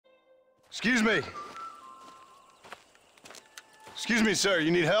Excuse me. Excuse me, sir.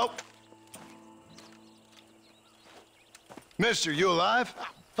 You need help? Mister, you alive?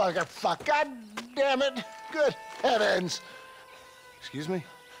 Fuck. God damn it. Good heavens. Excuse me?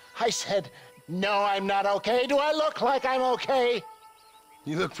 I said, no, I'm not okay. Do I look like I'm okay?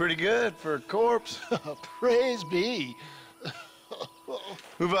 You look pretty good for a corpse. Praise be.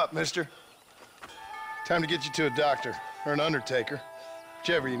 Move up, mister. Time to get you to a doctor or an undertaker.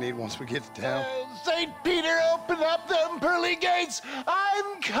 Whichever you need once we get to town. St. Peter, open up them pearly gates.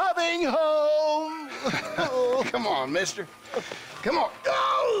 I'm coming home. Come on, mister. Come on.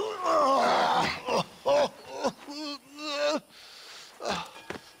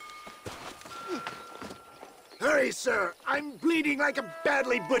 Hurry, sir. I'm bleeding like a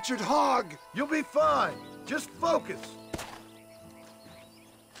badly butchered hog. You'll be fine. Just focus.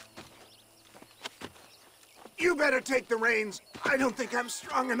 You better take the reins. I don't think I'm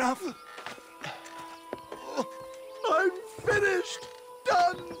strong enough. I'm finished.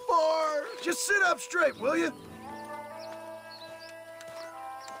 Done for. Just sit up straight, will you?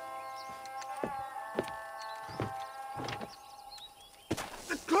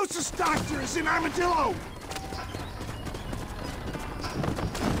 The closest doctor is in Armadillo.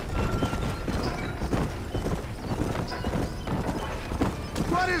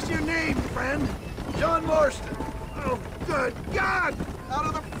 What is your name, friend? John Marston. Oh, good God! Out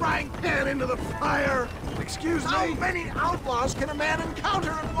of the frying pan into the fire! Excuse How me? many outlaws can a man encounter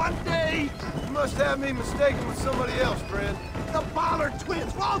in one day? You must have me mistaken with somebody else, friend. The Pollard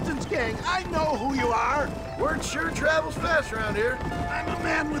twins, Walton's gang. I know who you are. Word sure travels fast around here. I'm a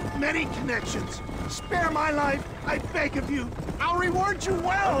man with many connections. Spare my life, I beg of you. I'll reward you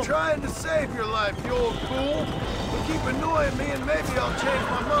well. I'm trying to save your life, you old fool. You keep annoying me and maybe I'll change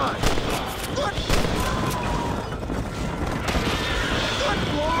my mind. Good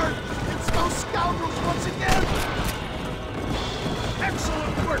Lord! It's those scoundrels once again!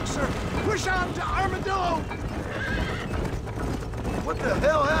 Excellent work, sir. Push on to Armadillo. What the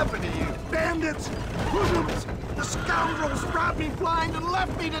hell happened to you? Bandits! Hoodlums! The scoundrels robbed me blind and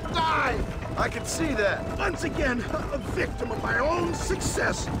left me to die! I can see that. Once again, a victim of my own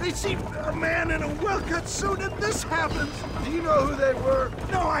success. They see a man in a well-cut suit and this happens. Do you know who they were?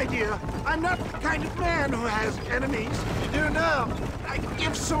 No idea. I'm not the kind of man who has enemies. You do now. I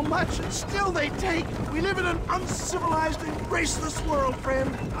give so much and still they take. We live in an uncivilized and graceless world,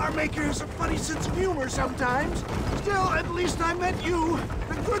 friend. Our maker has a funny sense of humor sometimes. Still, at least I met you,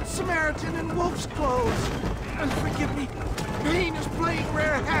 the good Samaritan in wolf's clothes. And forgive me, pain is playing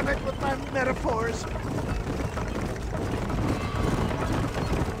rare havoc with my metaphors.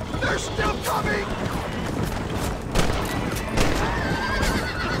 They're still coming!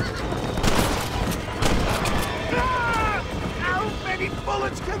 Ah! How many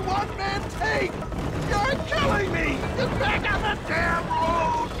bullets can one man take? You're killing me! Get back on the damn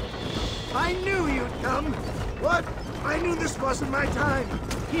road! I knew you'd come. What? I knew this wasn't my time.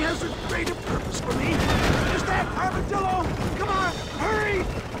 He has a greater purpose for me. Is that Armadillo? Come on, hurry!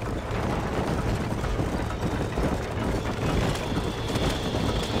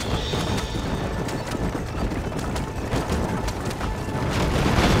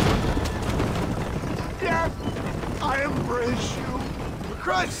 Death, I embrace you. For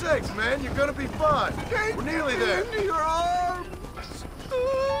Christ's sakes, man, you're gonna be fine. We're nearly there. Into your arms.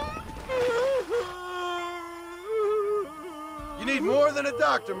 You need more than a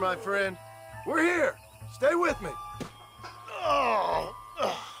doctor, my friend. We're here. Stay with me.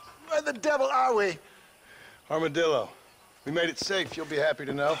 Where the devil are we? Armadillo. We made it safe, you'll be happy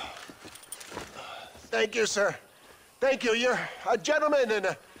to know. Thank you, sir. Thank you. You're a gentleman and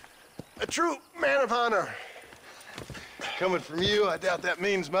a true man of honor. Coming from you, I doubt that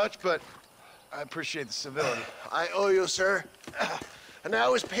means much, but I appreciate the civility. I owe you, sir. And I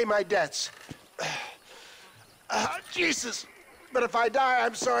always pay my debts. Jesus. But if I die,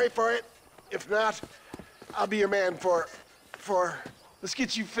 I'm sorry for it. If not, I'll be your man for... Let's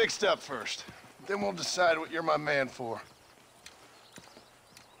get you fixed up first. Then we'll decide what you're my man for.